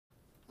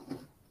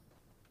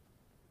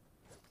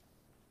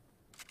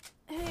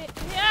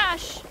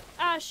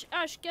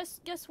Ash,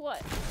 guess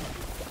what?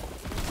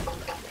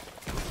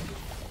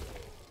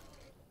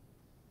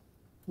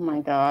 Oh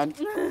my god.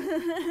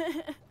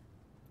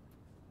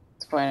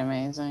 It's quite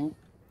amazing.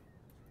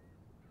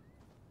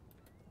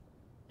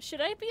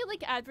 Should I be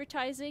like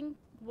advertising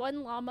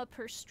 1 llama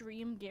per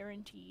stream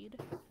guaranteed?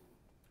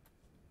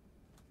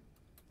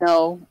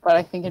 No, but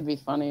I think it'd be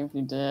funny if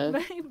you did.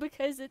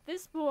 Because at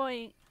this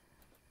point,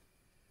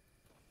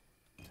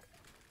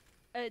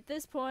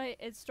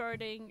 it's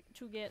starting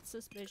to get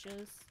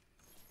suspicious.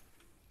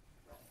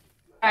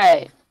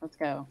 Alright, let's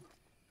go.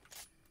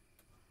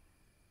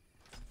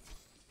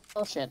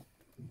 Oh shit.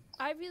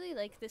 I really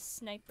like this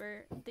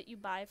sniper that you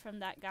buy from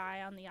that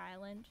guy on the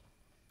island.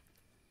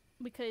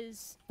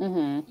 Because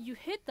you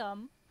hit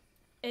them,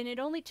 and it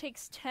only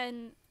takes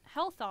 10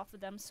 health off of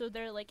them, so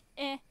they're like,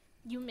 eh,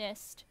 you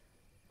missed.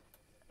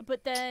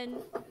 But then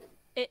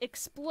it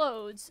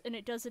explodes, and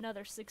it does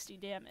another 60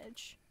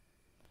 damage.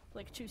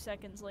 Like 2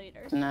 seconds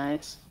later.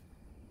 Nice.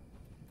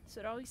 So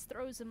it always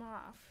throws them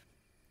off.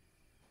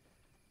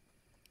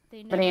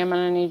 They Buddy, I'm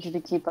gonna need you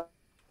to keep up.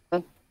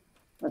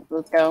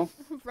 Let's go.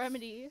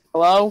 Remedy.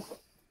 Hello?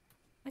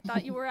 I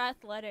thought you were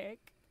athletic.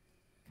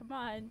 Come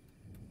on.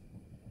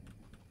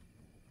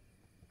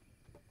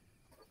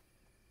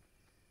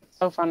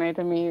 So funny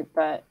to me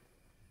that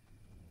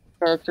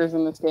characters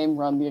in this game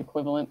run the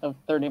equivalent of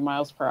 30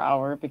 miles per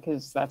hour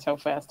because that's how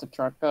fast a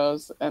truck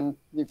goes, and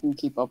you can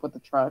keep up with the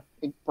truck.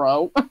 Like,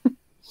 bro.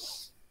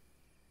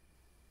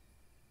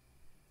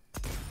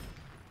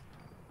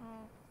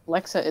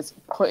 Alexa is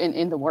putting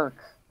in the work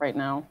right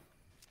now.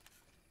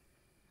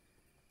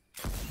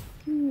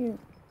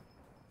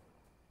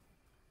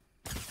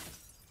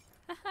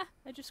 Haha,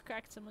 I just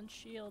cracked someone's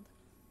shield.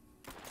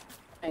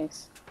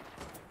 Nice.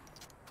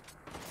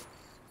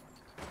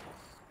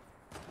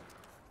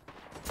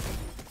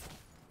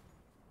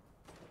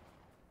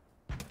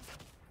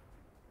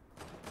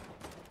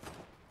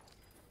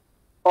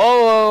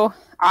 Oh,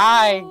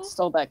 I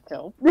stole that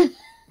kill.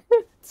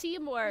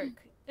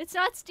 Teamwork. It's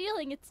not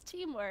stealing, it's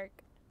teamwork.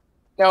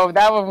 No,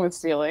 that one was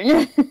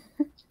stealing.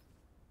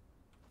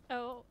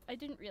 Oh, I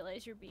didn't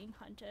realize you're being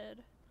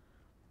hunted.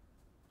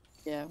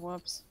 Yeah,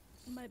 whoops.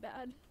 My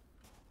bad.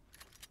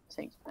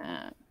 Take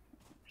that,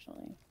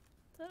 actually.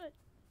 Is that it?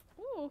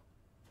 Ooh.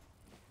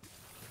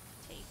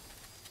 Take.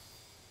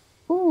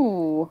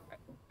 Ooh.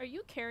 Are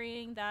you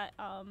carrying that,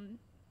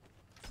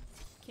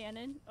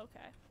 cannon?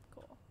 Okay,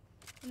 cool.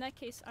 In that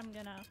case, I'm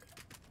gonna...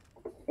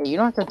 Yeah, you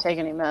don't have to take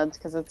any meds,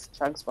 because it's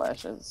chug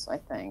splashes, I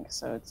think,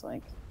 so it's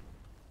like...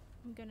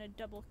 I'm gonna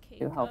double cape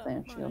Do health up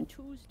and on shield.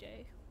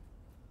 Tuesday.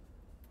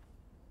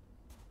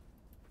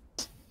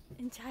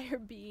 Entire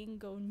being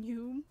go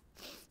new.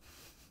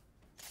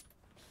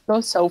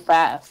 Goes so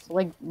fast.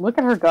 Like, look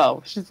at her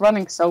go. She's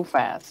running so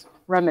fast.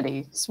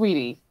 Remedy,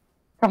 sweetie,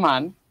 come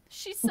on.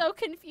 She's so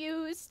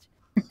confused.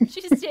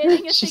 She's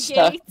standing at the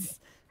stuck. gates.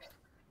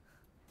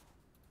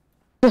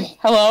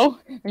 Hello?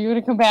 Are you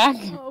gonna come back?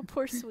 Oh,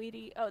 poor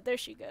sweetie. Oh, there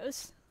she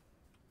goes.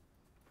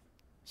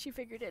 She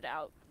figured it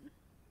out.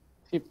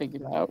 She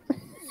figured it out.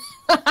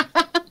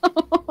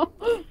 Oh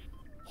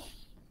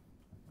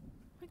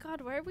my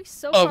god, why are we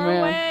so far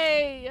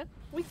away?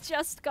 We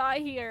just got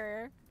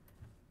here.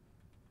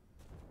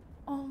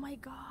 Oh my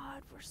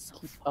god, we're so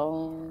far.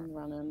 On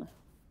running.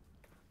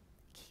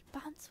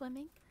 Keep on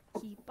swimming.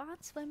 Keep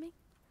on swimming.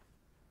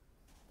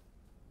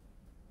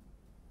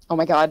 Oh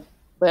my god.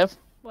 Liv?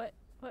 What?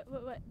 What?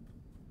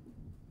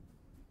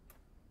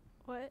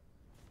 What?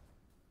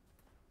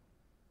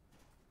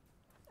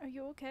 Are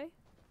you okay?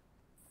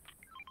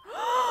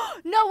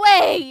 No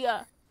way!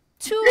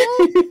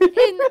 2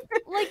 in,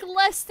 like,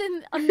 less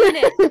than a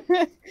minute.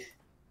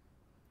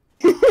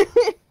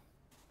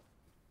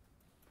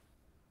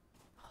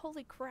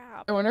 Holy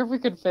crap. I wonder if we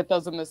could fit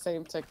those in the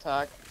same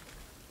TikTok.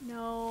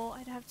 No,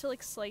 I'd have to,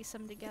 like, slice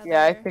them together.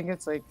 Yeah, I think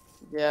it's like,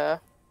 yeah.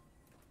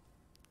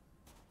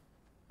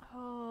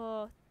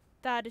 Oh,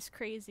 that is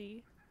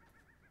crazy.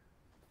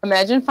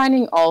 Imagine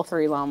finding all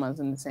 3 llamas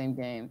in the same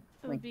game.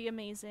 It would be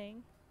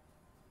amazing.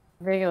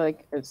 I think,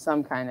 like, it's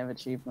some kind of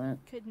achievement.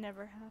 Could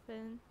never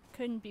happen.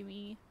 Couldn't be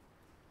me.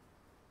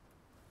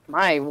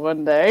 Might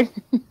one day.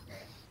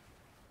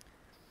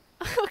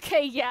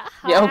 Okay, yeah.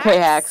 Hacks. Yeah, okay,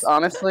 hacks,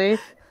 honestly.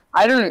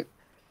 I don't...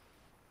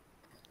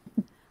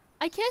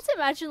 I can't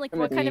imagine, like,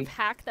 Remedy. what kind of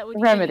hack that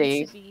would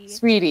Remedy, even be.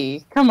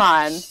 sweetie, come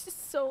on. She's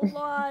so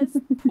lost.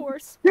 Poor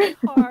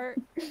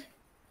sweetheart.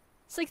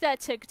 It's like that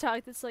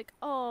TikTok that's like,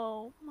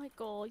 oh,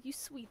 Michael, you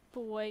sweet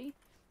boy.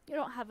 You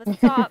don't have a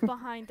thought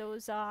behind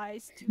those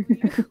eyes, do you?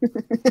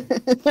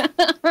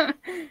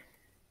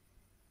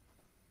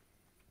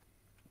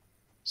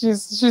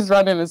 She's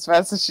running as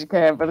fast as she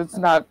can, but it's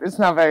not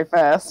very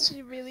fast.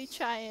 You're really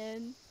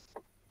trying.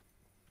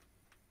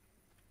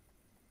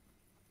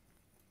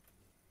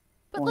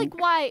 But like,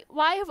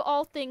 why of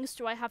all things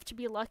do I have to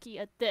be lucky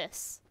at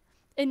this,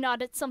 and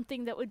not at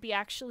something that would be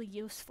actually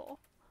useful?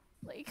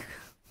 Like.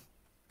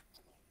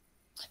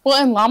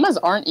 Well, and llamas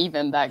aren't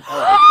even that good.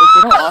 Like,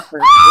 they don't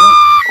offer.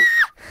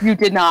 You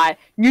did not.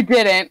 You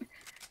didn't.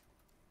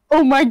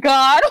 Oh my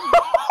god.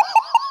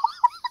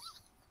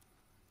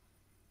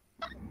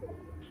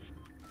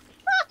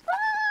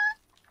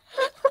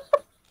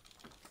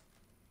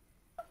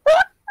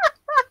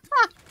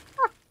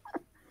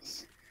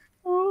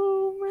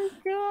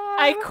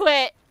 I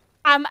quit.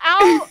 I'm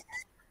out.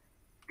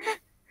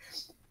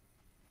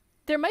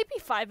 There might be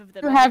 5 of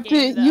them.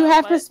 You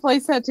have to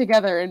splice that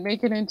together and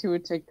make it into a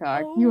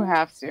TikTok. Oh, you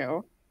have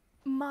to.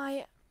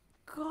 My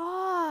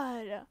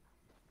God.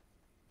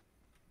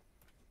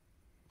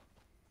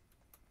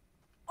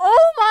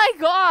 Oh my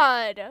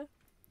God.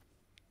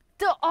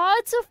 The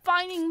odds of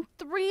finding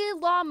 3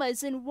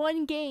 llamas in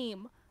one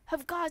game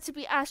have got to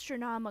be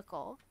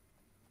astronomical.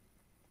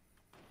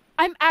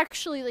 I'm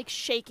actually like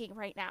shaking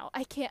right now.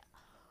 I can't.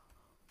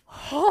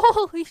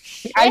 Holy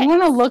shit. I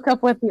want to look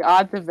up what the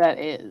odds of that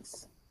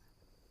is.